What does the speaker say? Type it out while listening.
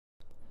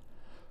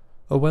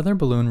A weather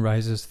balloon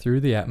rises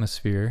through the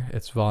atmosphere,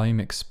 its volume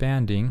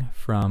expanding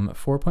from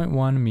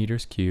 4.1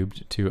 meters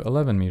cubed to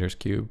 11 meters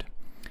cubed.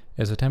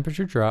 As the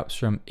temperature drops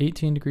from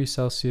 18 degrees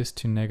Celsius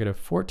to negative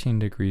 14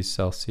 degrees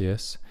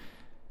Celsius,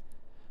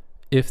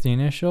 if the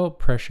initial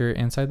pressure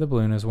inside the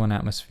balloon is 1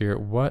 atmosphere,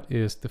 what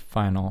is the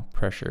final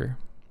pressure?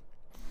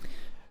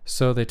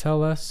 So they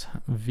tell us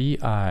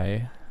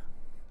VI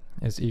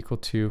is equal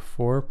to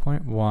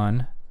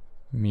 4.1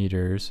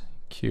 meters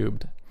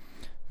cubed.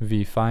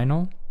 V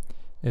final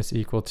is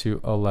equal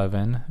to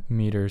 11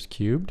 meters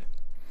cubed.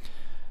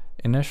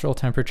 Initial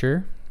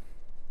temperature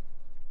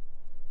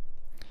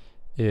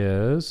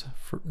is,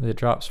 it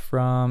drops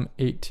from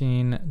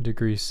 18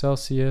 degrees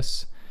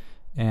Celsius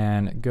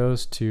and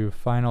goes to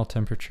final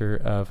temperature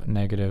of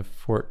negative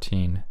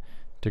 14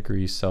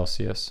 degrees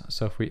Celsius.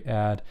 So if we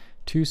add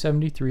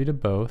 273 to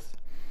both,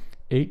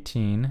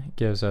 18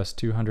 gives us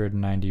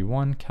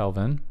 291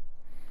 Kelvin,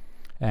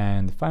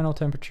 and the final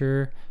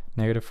temperature,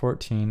 negative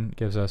 14,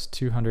 gives us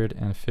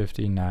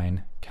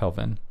 259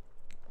 Kelvin.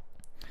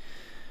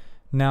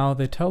 Now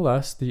they tell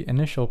us the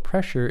initial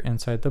pressure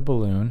inside the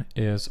balloon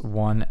is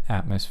 1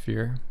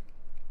 atmosphere.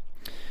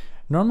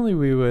 Normally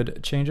we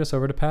would change this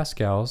over to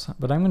pascals,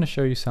 but I'm going to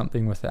show you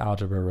something with the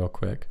algebra real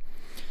quick.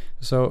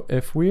 So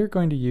if we are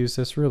going to use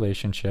this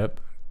relationship,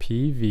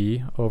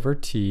 PV over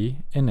T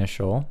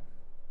initial,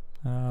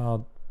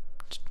 I'll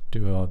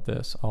do all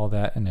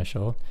that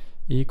initial,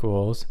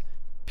 equals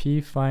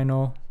P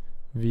final,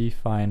 V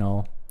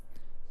final,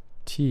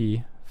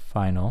 T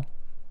final.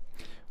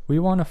 We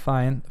want to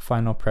find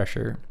final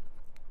pressure.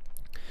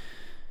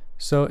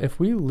 So if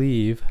we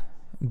leave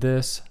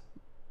this,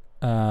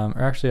 or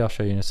actually I'll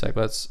show you in a sec.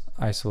 Let's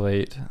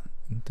isolate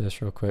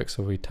this real quick.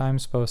 So we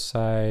times both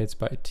sides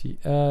by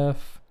TF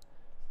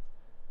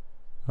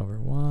over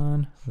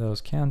 1.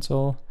 Those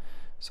cancel.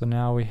 So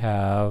now we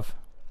have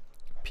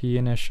P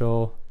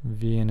initial,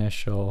 V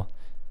initial,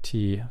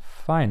 T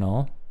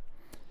final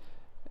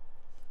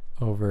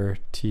over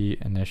T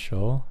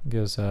initial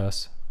gives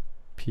us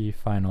P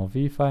final,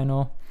 V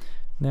final.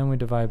 Then we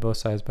divide both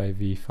sides by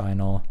V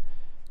final.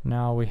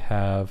 Now we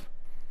have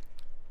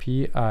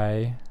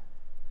PI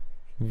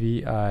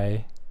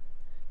VI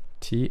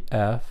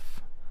TF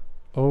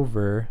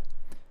over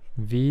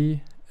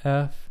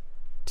VF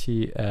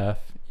TF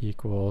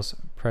equals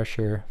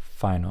pressure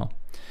final.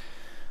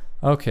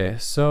 Okay,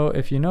 so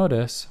if you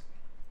notice,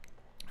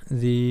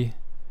 the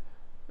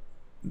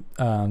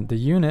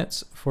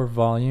units for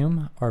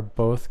volume are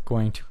both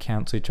going to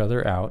cancel each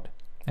other out,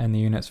 and the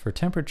units for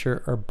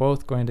temperature are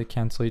both going to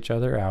cancel each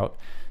other out.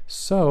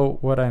 So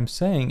what I'm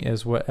saying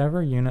is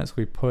whatever units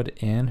we put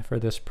in for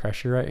this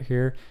pressure right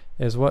here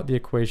is what the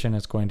equation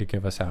is going to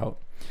give us out.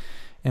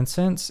 And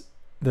since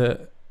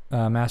the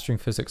Mastering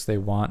Physics, they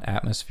want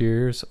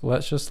atmospheres,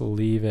 let's just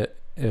leave it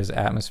as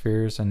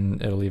atmospheres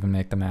and it'll even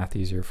make the math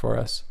easier for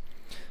us.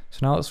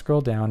 So now let's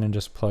scroll down and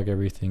just plug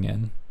everything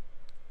in.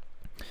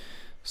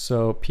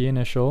 So P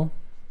initial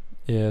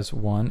is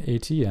 1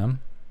 ATM.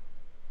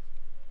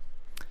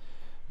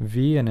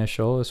 V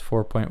initial is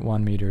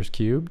 4.1 meters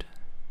cubed.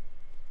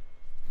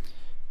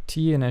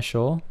 T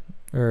initial,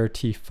 or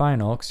T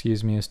final,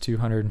 excuse me, is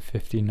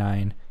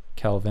 259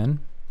 Kelvin.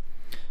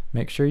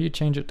 Make sure you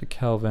change it to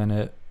Kelvin.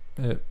 It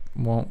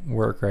won't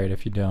work right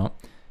if you don't.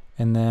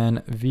 And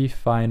then V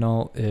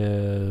final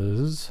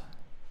is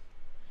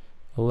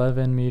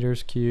 11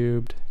 meters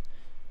cubed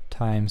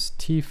times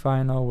T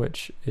final,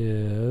 which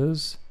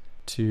is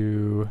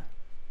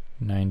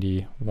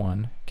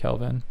 291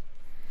 Kelvin.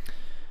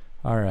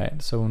 All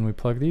right, so when we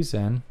plug these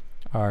in,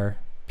 our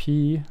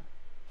P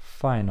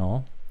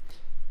final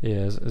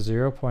is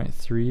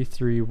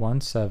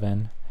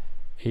 0.3317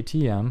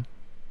 ATM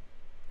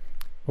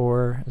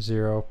or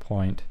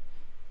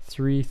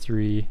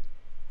 0.33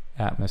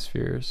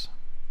 atmospheres.